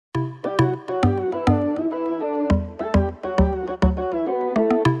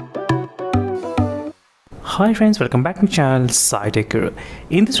Hi friends, welcome back to my channel SciTech.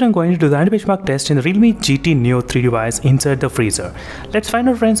 In this one I'm going to do the anti-benchmark test in the Realme GT Neo 3 device inside the freezer. Let's find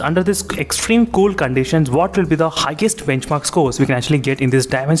out friends, under this extreme cool conditions, what will be the highest benchmark scores we can actually get in this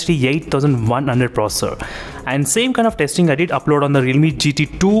Dimensity 8100 processor. And same kind of testing I did upload on the Realme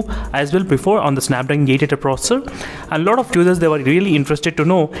GT 2 as well before on the Snapdragon 888 processor. And a lot of users, they were really interested to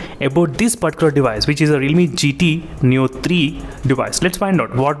know about this particular device, which is a Realme GT Neo 3 device. Let's find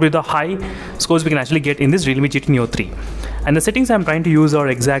out what will be the high scores we can actually get in this Realme GT Neo 3. And the settings I'm trying to use are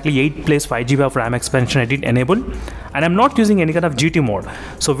exactly 8 plus 5GB of RAM expansion I did enable, and I'm not using any kind of GT mode.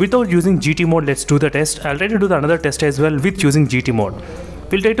 So without using GT mode, let's do the test. I'll try to do the another test as well with using GT mode.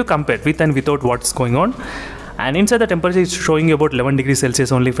 We'll try to compare with and without what's going on. And inside the temperature is showing about 11 degrees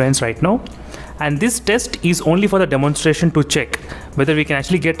Celsius only friends right now. And this test is only for the demonstration to check whether we can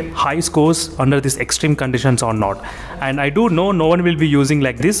actually get high scores under these extreme conditions or not. And I do know no one will be using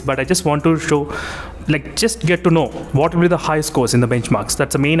like this, but I just want to show, like, just get to know what will be the high scores in the benchmarks.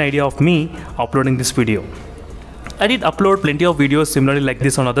 That's the main idea of me uploading this video. I did upload plenty of videos similarly like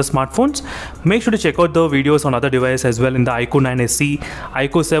this on other smartphones. Make sure to check out the videos on other devices as well in the iQOO 9 SE,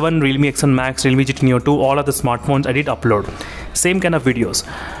 iQOO 7, Realme X7 Max, Realme GT Neo 2, all of the smartphones I did upload. Same kind of videos.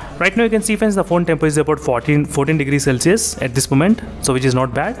 Right now you can see friends, the phone temperature is about 14 degrees Celsius at this moment, so which is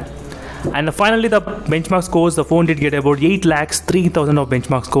not bad. And finally the benchmark scores, the phone did get about 8,03,000 of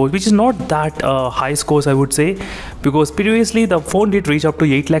benchmark scores, which is not that high scores I would say, because previously the phone did reach up to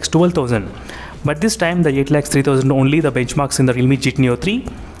 8,12,000. But this time the 8,03,000 only the benchmarks in the Realme GT Neo 3,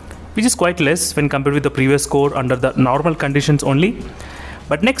 which is quite less when compared with the previous score under the normal conditions only.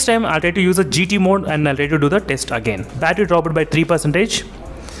 But next time I'll try to use a GT mode and I'll try to do the test again. Battery dropped by 3%.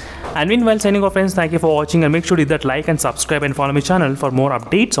 And meanwhile, signing off friends, thank you for watching, and make sure to hit that like and subscribe and follow my channel for more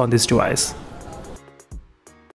updates on this device.